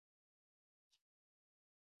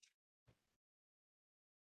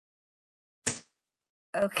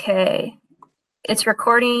Okay, it's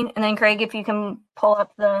recording, and then Craig, if you can pull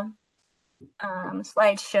up the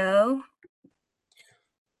slideshow.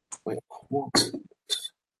 Wait, what?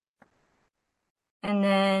 And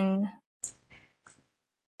then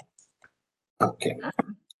Okay.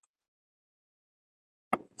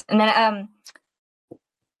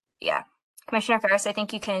 Yeah, Commissioner Ferris, I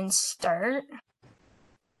think you can start.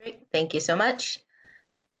 Great, thank you so much.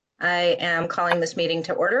 I am calling this meeting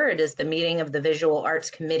to order. It is the meeting of the Visual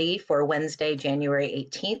Arts Committee for Wednesday, January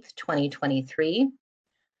 18th, 2023.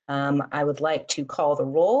 I would like to call the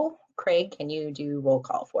roll. Craig, can you do roll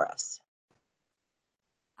call for us?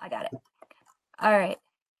 I got it. All right.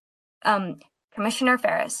 Commissioner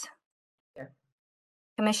Ferris. Here.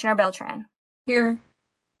 Commissioner Beltran. Here.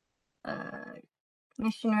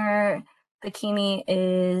 Commissioner Hakimi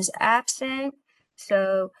is absent.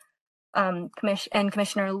 So,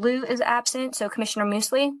 Commissioner Liu is absent. So, Commissioner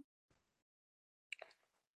Moosley,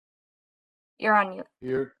 you're on mute.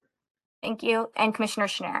 Here. Thank you. And Commissioner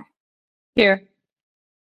Schnarr. Here.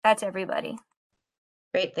 That's everybody.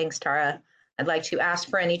 Great, thanks, Tara. I'd like to ask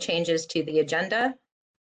for any changes to the agenda.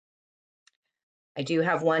 I do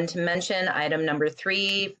have one to mention. Item number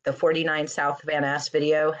 3, the 49 South Van Ness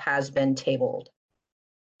video has been tabled.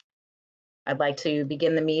 I'd like to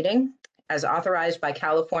begin the meeting. As authorized by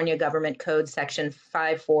California Government Code Section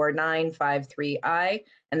 54953I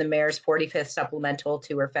and the Mayor's 45th Supplemental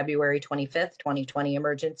to her February 25th, 2020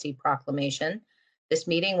 Emergency Proclamation, this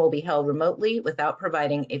meeting will be held remotely without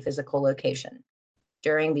providing a physical location.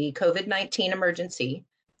 During the COVID-19 emergency,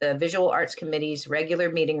 the Visual Arts Committee's regular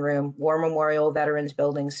meeting room, War Memorial Veterans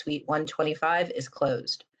Building, Suite 125, is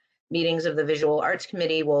closed. Meetings of the Visual Arts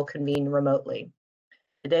Committee will convene remotely.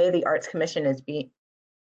 Today, the Arts Commission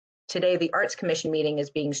meeting is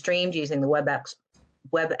being streamed using the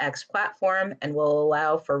WebEx platform and will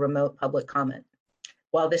allow for remote public comment.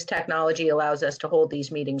 While this technology allows us to hold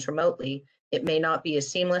these meetings remotely, it may not be as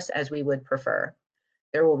seamless as we would prefer.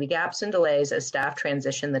 There will be gaps and delays as staff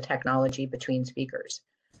transition the technology between speakers.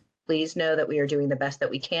 Please know that we are doing the best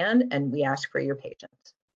that we can, and we ask for your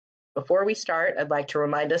patience. Before we start, I'd like to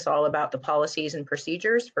remind us all about the policies and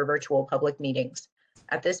procedures for virtual public meetings.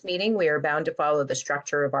 At this meeting, we are bound to follow the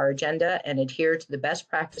structure of our agenda and adhere to the best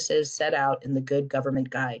practices set out in the Good Government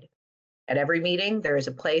Guide. At every meeting, there is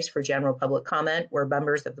a place for general public comment where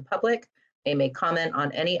members of the public may make comment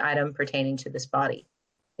on any item pertaining to this body.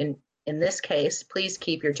 In this case, please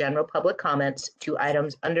keep your general public comments to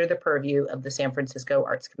items under the purview of the San Francisco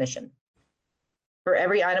Arts Commission. For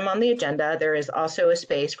every item on the agenda, there is also a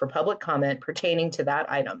space for public comment pertaining to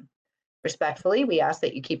that item. Respectfully, we ask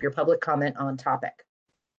that you keep your public comment on topic.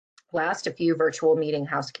 Last, a few virtual meeting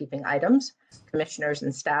housekeeping items. Commissioners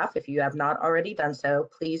and staff, if you have not already done so,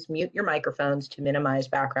 please mute your microphones to minimize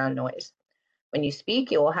background noise. When you speak,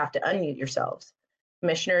 you will have to unmute yourselves.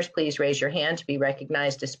 Commissioners, please raise your hand to be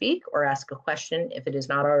recognized to speak or ask a question if it is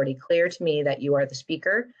not already clear to me that you are the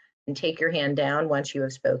speaker, and take your hand down once you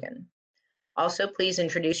have spoken. Also, please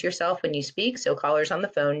introduce yourself when you speak so callers on the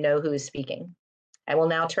phone know who is speaking. I will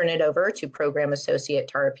now turn it over to Program Associate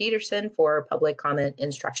Tara Peterson for public comment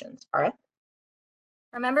instructions. Tara?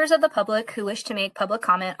 For members of the public who wish to make public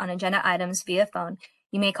comment on agenda items via phone,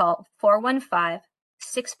 you may call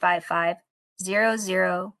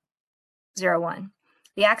 415-655-0001.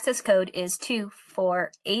 The access code is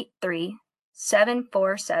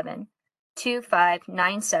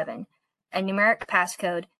 2483-747-2597 and numeric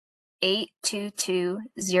passcode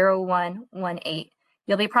 8220118.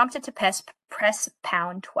 You'll be prompted to press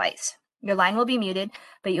pound twice. Your line will be muted,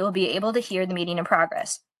 but you will be able to hear the meeting in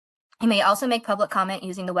progress. You may also make public comment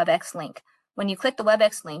using the WebEx link. When you click the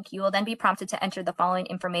WebEx link, you will then be prompted to enter the following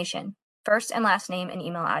information: first and last name and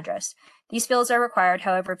email address. These fields are required.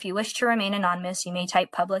 However, if you wish to remain anonymous, you may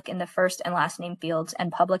type public in the first and last name fields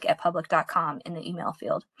and public@public.com in the email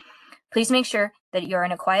field. Please make sure that you're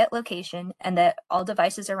in a quiet location and that all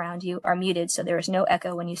devices around you are muted so there is no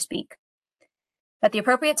echo when you speak. At the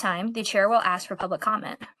appropriate time, the chair will ask for public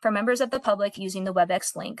comment. For members of the public using the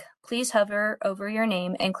WebEx link, please hover over your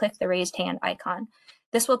name and click the raised hand icon.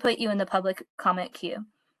 This will put you in the public comment queue.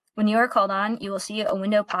 When you are called on, you will see a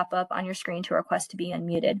window pop up on your screen to request to be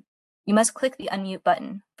unmuted. You must click the unmute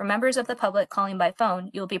button. For members of the public calling by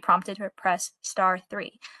phone, you will be prompted to press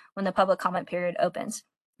 *3 when the public comment period opens.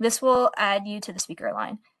 This will add you to the speaker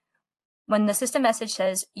line. When the system message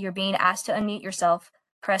says you're being asked to unmute yourself,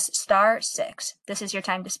 press *6. This is your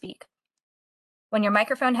time to speak. When your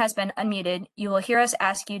microphone has been unmuted, you will hear us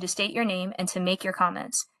ask you to state your name and to make your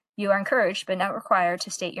comments. You are encouraged but not required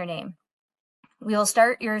to state your name. We will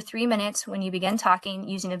start your 3 minutes when you begin talking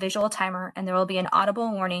using a visual timer, and there will be an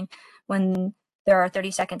audible warning when There are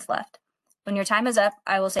 30 seconds left. When your time is up,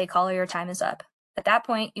 I will say, caller, your time is up. At that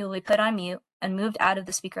point, you will be put on mute and moved out of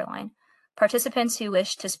the speaker line. Participants who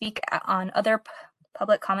wish to speak on other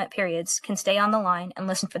public comment periods can stay on the line and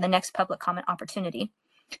listen for the next public comment opportunity.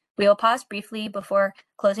 We will pause briefly before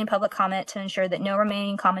closing public comment to ensure that no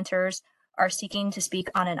remaining commenters are seeking to speak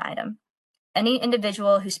on an item. Any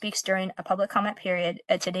individual who speaks during a public comment period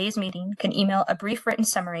at today's meeting can email a brief written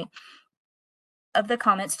summary of the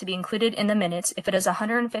comments to be included in the minutes if it is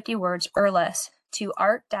 150 words or less to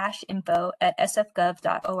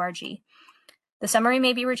art-info@sfgov.org. The summary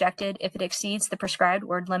may be rejected if it exceeds the prescribed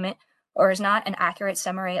word limit or is not an accurate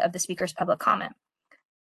summary of the speaker's public comment.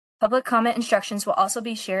 Public comment instructions will also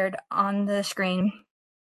be shared on the screen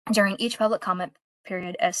during each public comment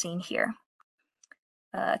period as seen here.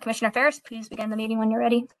 Commissioner Ferris, please begin the meeting when you're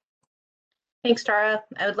ready. Thanks, Tara.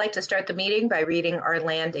 I would like to start the meeting by reading our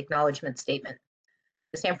land acknowledgement statement.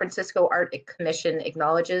 The San Francisco Art Commission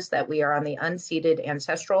acknowledges that we are on the unceded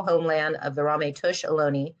ancestral homeland of the Ramaytush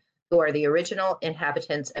Ohlone, who are the original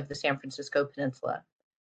inhabitants of the San Francisco Peninsula.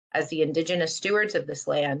 As the indigenous stewards of this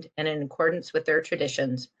land, and in accordance with their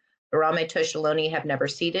traditions, the Ramaytush Ohlone have never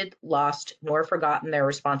ceded, lost, nor forgotten their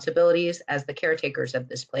responsibilities as the caretakers of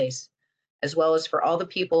this place, as well as for all the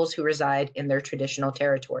peoples who reside in their traditional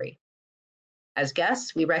territory. As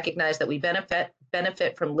guests, we recognize that we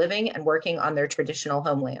benefit from living and working on their traditional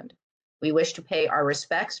homeland. We wish to pay our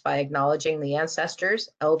respects by acknowledging the ancestors,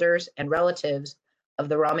 elders, and relatives of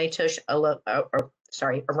the Ramaytush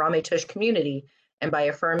community and by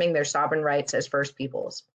affirming their sovereign rights as First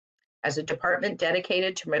Peoples. As a department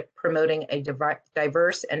dedicated to promoting a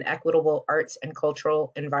diverse and equitable arts and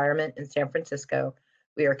cultural environment in San Francisco,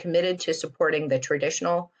 we are committed to supporting the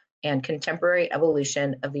traditional and contemporary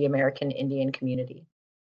evolution of the American Indian community.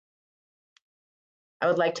 I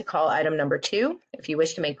would like to call item number 2. If you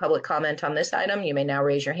wish to make public comment on this item, you may now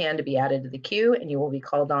raise your hand to be added to the queue, and you will be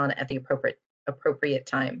called on at the appropriate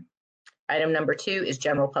time. Item number 2 is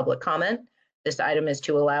general public comment. This item is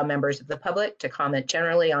to allow members of the public to comment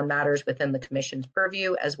generally on matters within the Commission's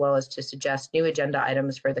purview, as well as to suggest new agenda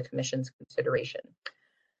items for the Commission's consideration.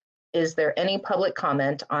 Is there any public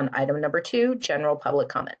comment on item number 2, general public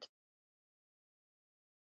comment?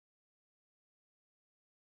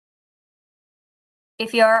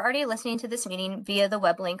 If you are already listening to this meeting via the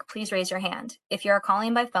web link, please raise your hand. If you are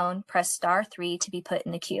calling by phone, press *3 to be put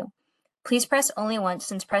in the queue. Please press only once,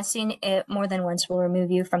 since pressing it more than once will remove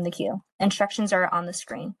you from the queue. Instructions are on the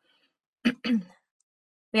screen.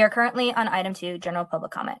 We are currently on item 2, general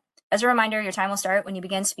public comment. As a reminder, your time will start when you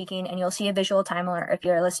begin speaking, and you'll see a visual timer if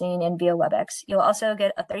you're listening in via WebEx. You'll also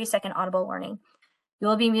get a 30-second audible warning. You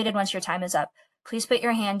will be muted once your time is up. Please put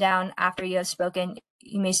your hand down after you have spoken.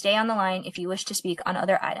 You may stay on the line if you wish to speak on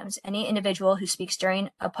other items. Any individual who speaks during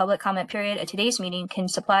a public comment period at today's meeting can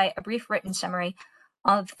supply a brief written summary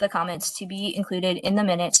of the comments to be included in the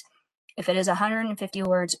minutes if it is 150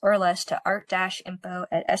 words or less to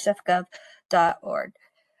art-info@sfgov.org.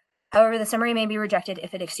 However, the summary may be rejected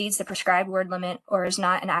if it exceeds the prescribed word limit or is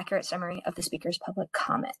not an accurate summary of the speaker's public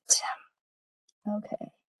comment. Okay.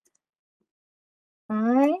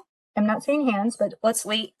 I am not seeing hands, but let's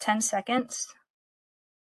wait 10 seconds.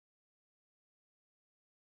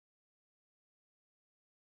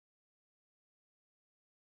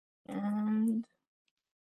 And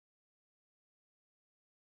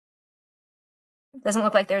it doesn't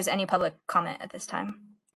look like there's any public comment at this time.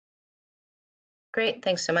 Great,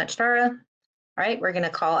 thanks so much, Tara. All right, we're going to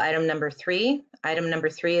call item number 3. Item number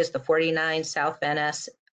 3 is the 49 South Van Ness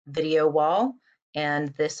video wall, and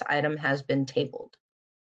this item has been tabled.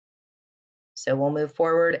 So we'll move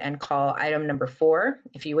forward and call item number 4.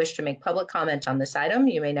 If you wish to make public comment on this item,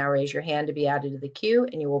 you may now raise your hand to be added to the queue,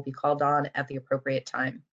 and you will be called on at the appropriate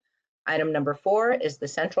time. Item number 4 is the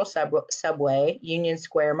Central Subway, Union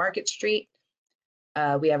Square, Market Street.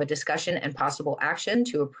 We have a discussion and possible action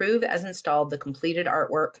to approve as installed the completed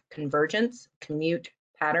artwork Convergence Commute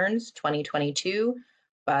Patterns 2022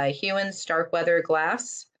 by Huon Starkweather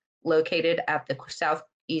Glass, located at the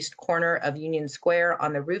southeast corner of Union Square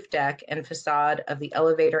on the roof deck and facade of the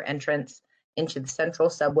elevator entrance into the Central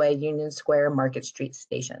Subway Union Square Market Street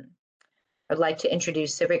station. I'd like to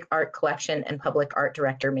introduce Civic Art Collection and Public Art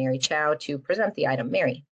Director Mary Chow to present the item.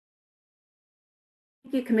 Mary.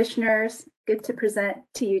 Thank you, Commissioners. Good to present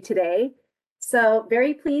to you today. So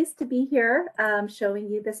very pleased to be here showing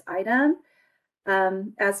you this item.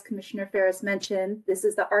 As Commissioner Ferris mentioned, this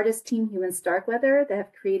is the artist team Huon Starkweather that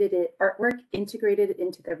have created artwork integrated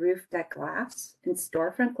into the roof deck glass and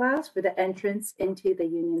storefront glass for the entrance into the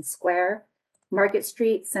Union Square, Market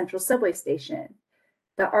Street Central Subway Station.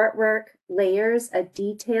 The artwork layers a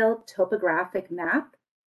detailed topographic map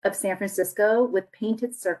of San Francisco with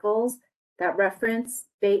painted circles that reference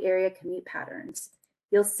Bay Area commute patterns.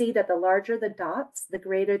 You'll see that the larger the dots, the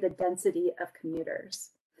greater the density of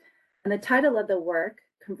commuters. And the title of the work,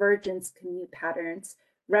 Convergence Commute Patterns,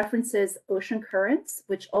 references ocean currents,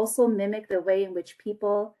 which also mimic the way in which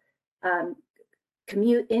people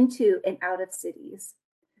commute into and out of cities.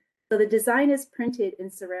 So the design is printed in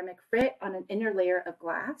ceramic frit on an inner layer of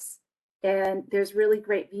glass. And there's really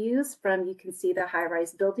great views from, you can see the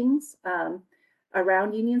high-rise buildings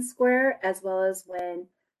around Union Square, as well as when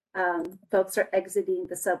folks are exiting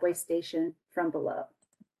the subway station from below.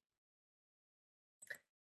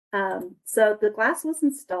 So the glass was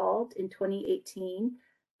installed in 2018,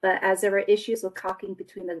 but as there were issues with caulking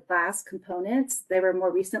between the glass components, they were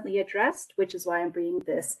more recently addressed, which is why I'm bringing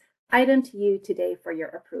this item to you today for your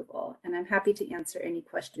approval. And I'm happy to answer any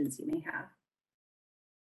questions you may have.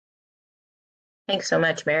 Thanks so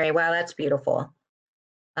much, Mary. Wow, that's beautiful.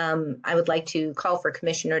 I would like to call for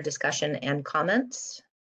commissioner discussion and comments.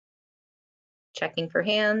 Checking for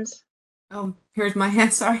hands. Oh, here's my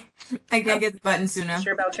hand. Sorry, I can't get the button soon enough.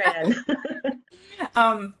 Commissioner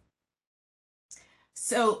Beltran.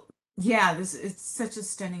 So yeah, it's such a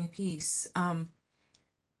stunning piece.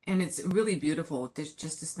 And it's really beautiful just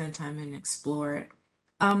to spend time and explore it.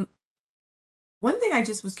 One thing I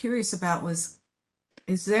just was curious about was,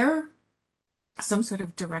 is there some sort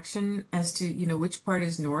of direction as to, which part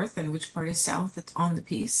is north and which part is south that's on the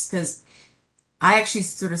piece? Because I actually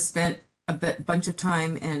sort of spent a bunch of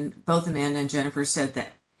time, and both Amanda and Jennifer said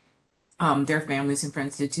that their families and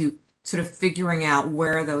friends did too, sort of figuring out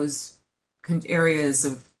where those areas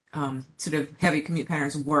of sort of heavy commute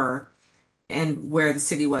patterns were, and where the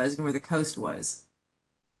city was and where the coast was.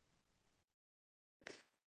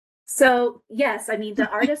 So yes, I mean, the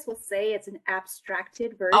artist will say it's an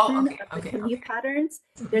abstracted version of the commute patterns.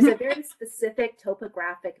 There's a very specific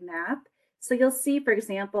topographic map. So you'll see, for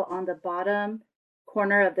example, on the bottom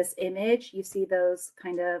corner of this image, you see those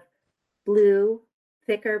kind of blue,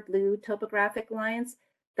 thicker blue topographic lines.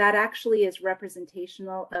 That actually is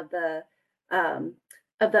representational of the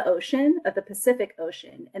ocean, of the Pacific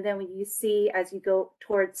Ocean. And then when you see, as you go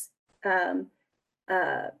towards the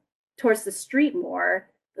street more,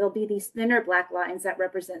 there'll be these thinner black lines that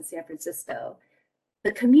represent San Francisco.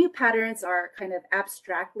 The commute patterns are kind of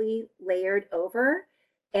abstractly layered over,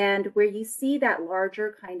 and where you see that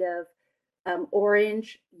larger kind of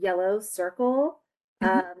orange yellow circle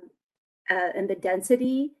and the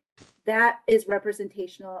density, that is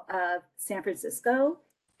representational of San Francisco.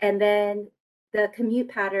 And then the commute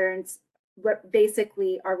patterns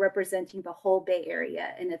basically are representing the whole Bay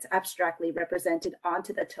Area, and it's abstractly represented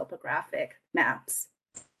onto the topographic maps.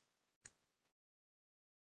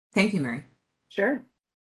 Thank you, Mary. Sure.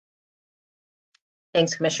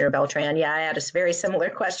 Thanks, Commissioner Beltran. Yeah, I had a very similar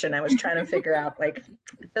question. I was trying to figure out, like,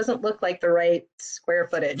 it doesn't look like the right square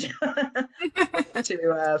footage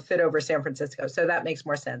to fit over San Francisco. So that makes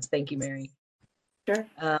more sense. Thank you, Mary. Sure.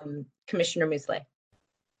 Commissioner Musleh.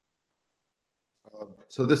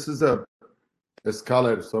 So this is a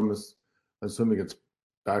skylight, so I'm assuming it's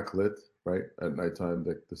backlit, right, at nighttime.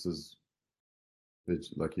 Like this is,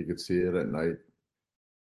 like you could see it at night.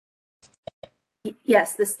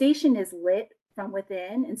 Yes, the station is lit from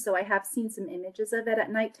within, and so I have seen some images of it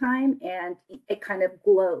at nighttime, and it kind of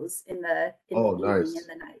glows in the evening, nice. in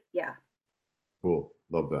the night. Yeah. Cool,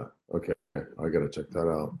 love that. Okay, I gotta check that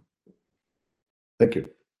out. Thank you.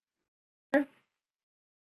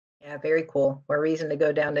 Yeah, very cool. More reason to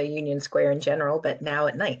go down to Union Square in general, but now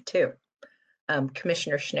at night too.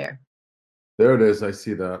 Commissioner Schnarr. There it is. I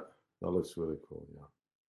see that. That looks really cool.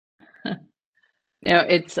 Yeah.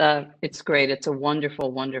 It's great. It's a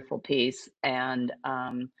wonderful, wonderful piece. And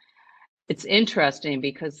it's interesting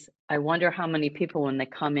because I wonder how many people, when they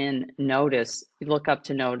come in, look up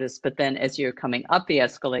to notice, but then as you're coming up the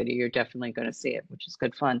escalator, you're definitely going to see it, which is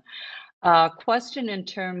good fun. Question in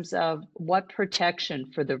terms of what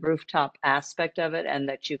protection for the rooftop aspect of it and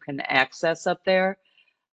that you can access up there,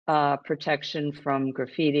 protection from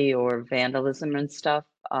graffiti or vandalism and stuff.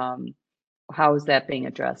 How is that being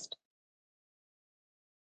addressed?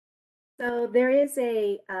 So there is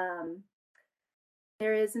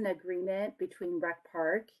an agreement between Rec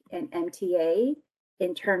Park and MTA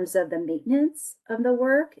in terms of the maintenance of the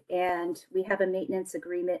work, and we have a maintenance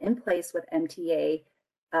agreement in place with MTA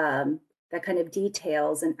that kind of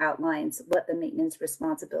details and outlines what the maintenance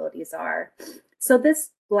responsibilities are. So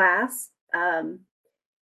this glass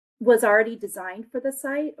was already designed for the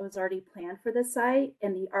site, was already planned for the site,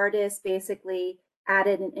 and the artist basically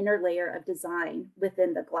added an inner layer of design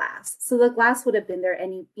within the glass. So the glass would have been there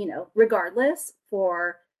regardless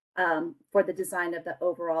for the design of the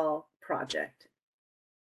overall project.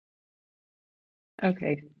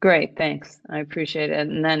 Okay, great, thanks. I appreciate it.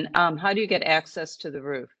 And then how do you get access to the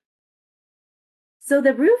roof? So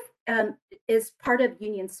the roof is part of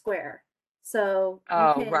Union Square. So you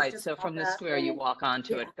Oh, can right. just So from the walk up square, you and- walk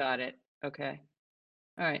onto yeah. it. Got it. Okay.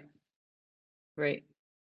 All right. Great.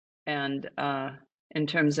 And in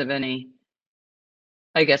terms of any,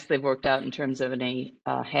 I guess they've worked out in terms of any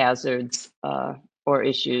hazards or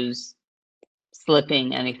issues,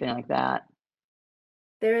 slipping, anything like that.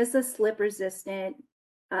 There is a slip resistant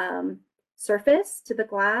surface to the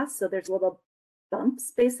glass. So there's little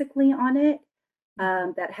bumps basically on it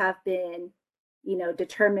that have been,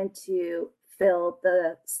 determined to fill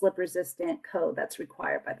the slip resistant code that's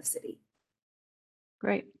required by the city.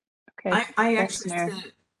 Great. Okay. I Thanks, actually Mary.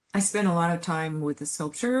 spent a lot of time with the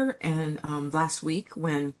sculpture, and last week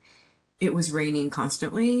when it was raining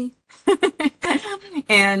constantly,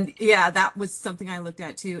 and yeah, that was something I looked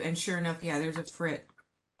at too. And sure enough, yeah, there's a frit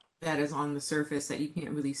that is on the surface that you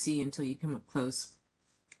can't really see until you come up close.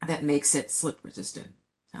 That makes it slip resistant.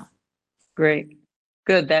 So Great.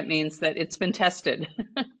 Good. That means that it's been tested.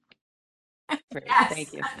 Great. yes.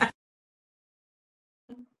 Thank you.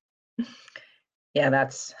 Yeah,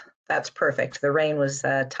 that's perfect. The rain was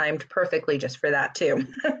timed perfectly just for that too.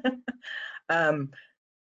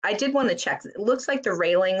 I did want to check. It looks like the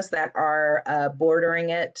railings that are bordering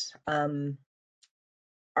it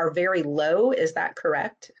are very low. Is that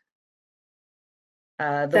correct?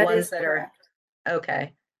 The That ones is that correct. are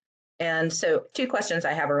okay. And so 2 questions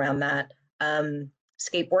I have around that.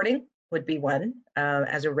 Skateboarding would be one.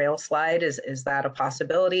 As a rail slide, is that a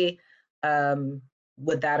possibility?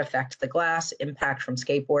 Would that affect the glass, impact from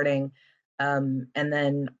skateboarding? And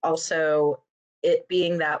then also, it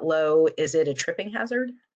being that low, is it a tripping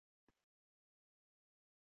hazard?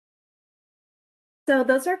 So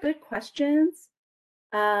those are good questions.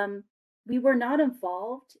 We were not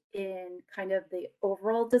involved in kind of the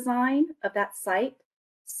overall design of that site.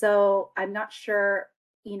 So I'm not sure,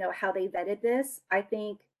 how they vetted this. I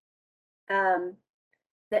think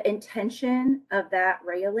the intention of that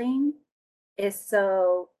railing is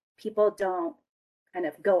so people don't kind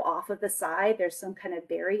of go off of the side. There's some kind of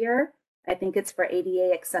barrier. I think it's for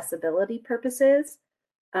ADA accessibility purposes.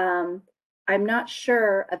 I'm not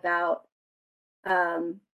sure about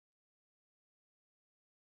the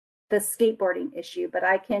skateboarding issue, but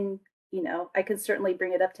I can certainly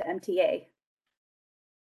bring it up to MTA.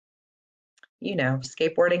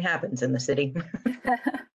 Skateboarding happens in the city.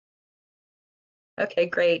 Okay,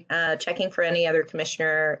 great. Checking for any other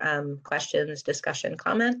commissioner questions, discussion,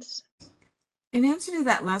 comments. In answer to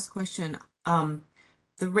that last question, the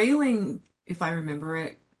railing, if I remember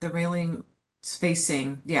it, the railing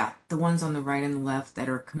facing, the ones on the right and the left that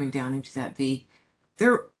are coming down into that V,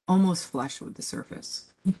 they're almost flush with the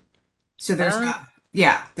surface. So there's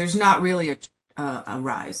there's not really a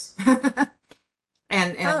rise.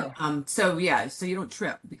 So you don't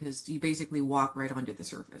trip because you basically walk right onto the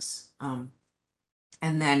surface.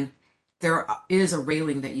 And then there is a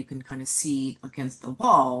railing that you can kind of see against the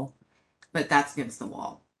wall, but that's against the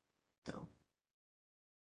wall. So.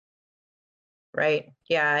 Right.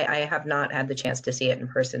 Yeah, I have not had the chance to see it in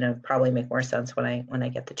person. It'll probably make more sense when I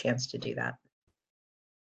get the chance to do that.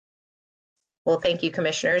 Well, thank you,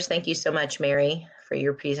 commissioners. Thank you so much, Mary, for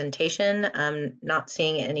your presentation. I'm not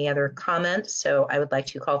seeing any other comments, so I would like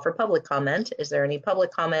to call for public comment. Is there any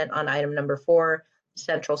public comment on item number 4,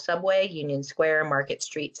 Central Subway, Union Square, Market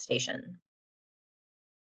Street Station?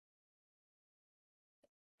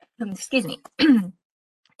 Excuse me.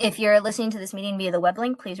 If you're listening to this meeting via the web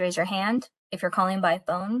link, please raise your hand. If you're calling by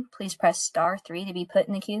phone, please press *3 to be put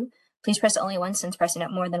in the queue. Please press it only once, since pressing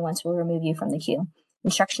it more than once will remove you from the queue.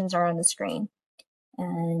 Instructions are on the screen.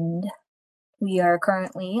 And we are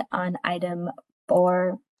currently on item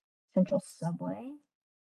 4, Central Subway.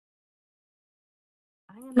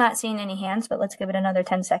 I am not seeing any hands, but let's give it another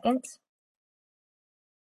 10 seconds.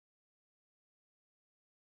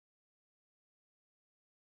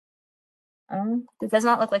 It does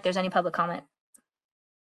not look like there's any public comment.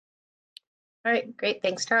 All right, great.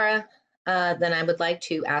 Thanks, Tara. Then I would like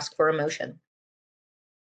to ask for a motion.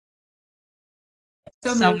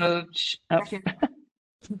 So moved. Oh.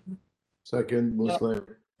 Second, Muslim.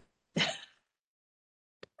 You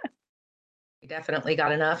definitely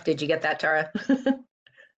got enough. Did you get that, Tara?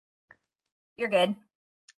 You're good.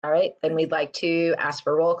 All right, then we'd like to ask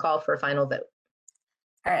for roll call for a final vote.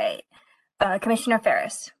 All right. Commissioner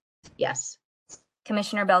Ferris. Yes.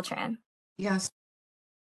 Commissioner Beltran. Yes.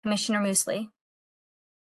 Commissioner Moosley.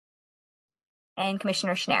 and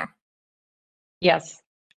Commissioner Schneier. Yes.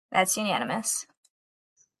 That's unanimous.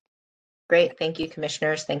 Great. Thank you,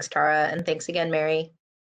 commissioners. Thanks, Tara. And thanks again, Mary.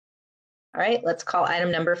 All right, let's call item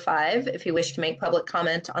number 5. If you wish to make public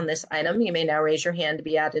comment on this item, you may now raise your hand to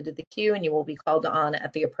be added to the queue and you will be called on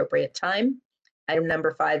at the appropriate time. Item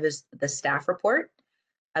number 5 is the staff report.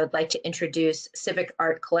 I would like to introduce Civic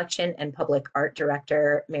Art Collection and Public Art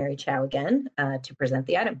Director, Mary Chow again, to present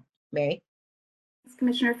the item. Mary. Thanks,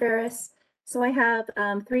 Commissioner Ferris. So I have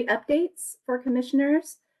 3 updates for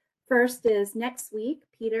commissioners. First is next week,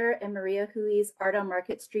 Peter and Maria Huey's Art on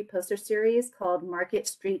Market Street poster series called Market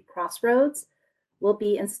Street Crossroads will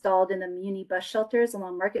be installed in the Muni bus shelters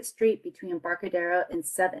along Market Street between Embarcadero and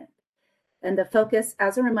 7th. And the focus,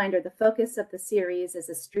 as a reminder, the focus of the series is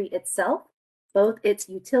the street itself, both its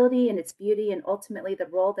utility and its beauty, and ultimately the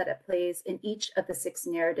role that it plays in each of the 6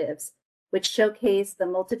 narratives, which showcase the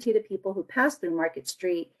multitude of people who pass through Market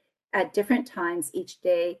Street at different times each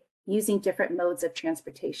day using different modes of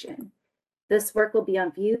transportation. This work will be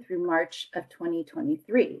on view through March of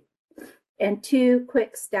 2023. And 2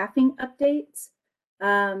 quick staffing updates.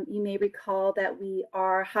 You may recall that we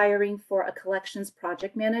are hiring for a collections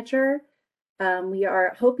project manager. We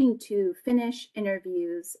are hoping to finish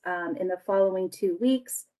interviews in the following 2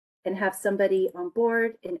 weeks and have somebody on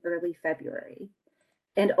board in early February.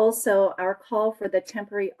 And also our call for the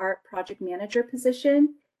temporary art project manager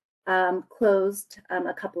position closed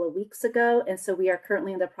a couple of weeks ago. And so we are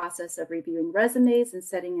currently in the process of reviewing resumes and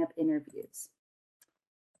setting up interviews.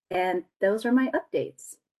 And those are my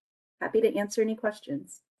updates. Happy to answer any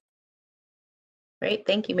questions. Great,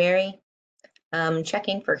 thank you, Mary.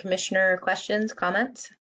 Checking for commissioner questions, comments.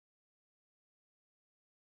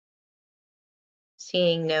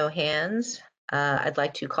 Seeing no hands, I'd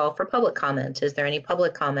like to call for public comment. Is there any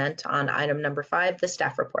public comment on item number 5, the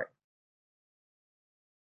staff report?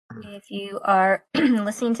 If you are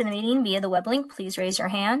listening to the meeting via the web link, please raise your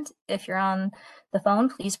hand. If you're on the phone,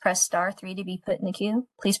 please press *3 to be put in the queue.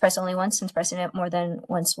 Please press only once, since pressing it more than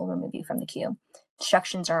once will remove you from the queue.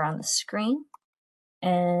 Instructions are on the screen.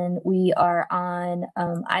 And we are on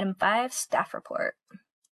item 5, staff report.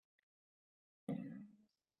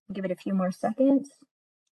 Give it a few more seconds.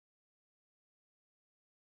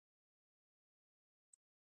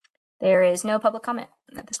 There is no public comment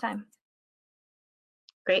at this time.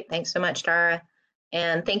 Great, thanks so much, Tara.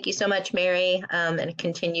 And thank you so much, Mary. And a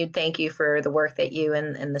continued thank you for the work that you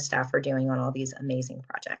and the staff are doing on all these amazing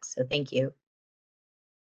projects. So thank you.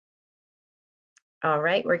 All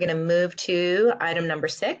right, we're going to move to item number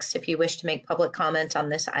 6. If you wish to make public comment on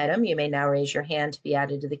this item, you may now raise your hand to be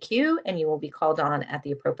added to the queue and you will be called on at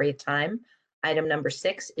the appropriate time. Item number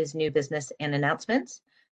 6 is new business and announcements.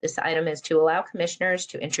 This item is to allow commissioners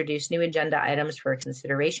to introduce new agenda items for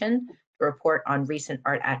consideration, to report on recent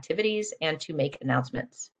art activities, and to make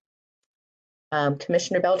announcements.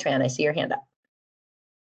 Commissioner Beltran, I see your hand up.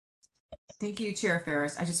 Thank you, Chair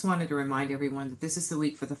Ferris. I just wanted to remind everyone that this is the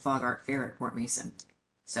week for the Fog Art Fair at Fort Mason.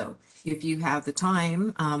 So if you have the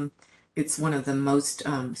time, it's one of the most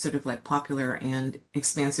sort of like popular and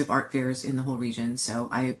expansive art fairs in the whole region. So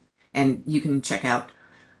and you can check out,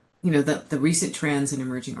 you know, the recent trends and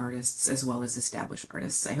emerging artists as well as established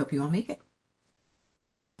artists. I hope you all make it.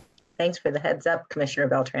 Thanks for the heads up, Commissioner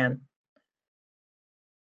Beltran.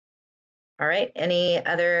 All right, any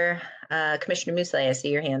other, Commissioner Musley, I see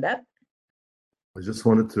your hand up. I just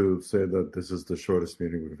wanted to say that this is the shortest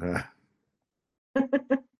meeting we've had.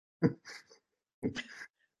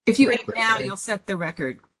 If you end now, you'll set the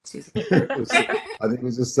record, Susan. I think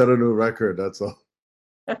we just set a new record, that's all.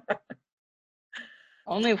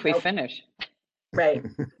 Only if we finish. Right.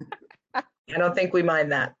 I don't think we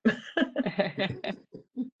mind that.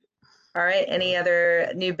 All right, any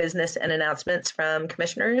other new business and announcements from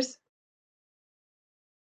commissioners?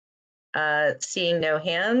 Seeing no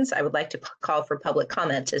hands, I would like to call for public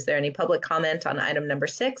comment. Is there any public comment on item number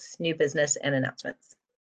 6, new business and announcements?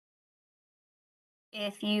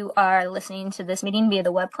 If you are listening to this meeting via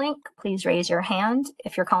the web link, please raise your hand.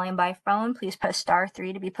 If you're calling by phone, please press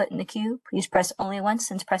 *3 to be put in the queue. Please press only once,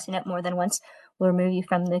 since pressing it more than once will remove you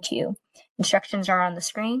from the queue. Instructions are on the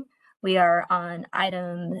screen. We are on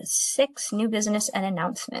item 6, new business and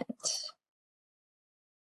announcements.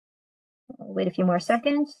 Wait a few more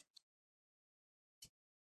seconds.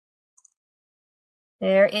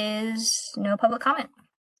 There is no public comment.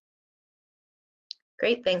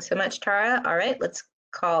 Great, thanks so much, Tara. All right, let's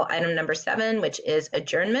call item number 7, which is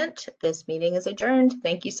adjournment. This meeting is adjourned.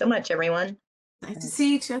 Thank you so much, everyone. Nice to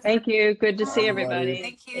see you. Thank you. Good to see everybody.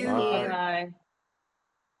 Thank you. Bye. Bye.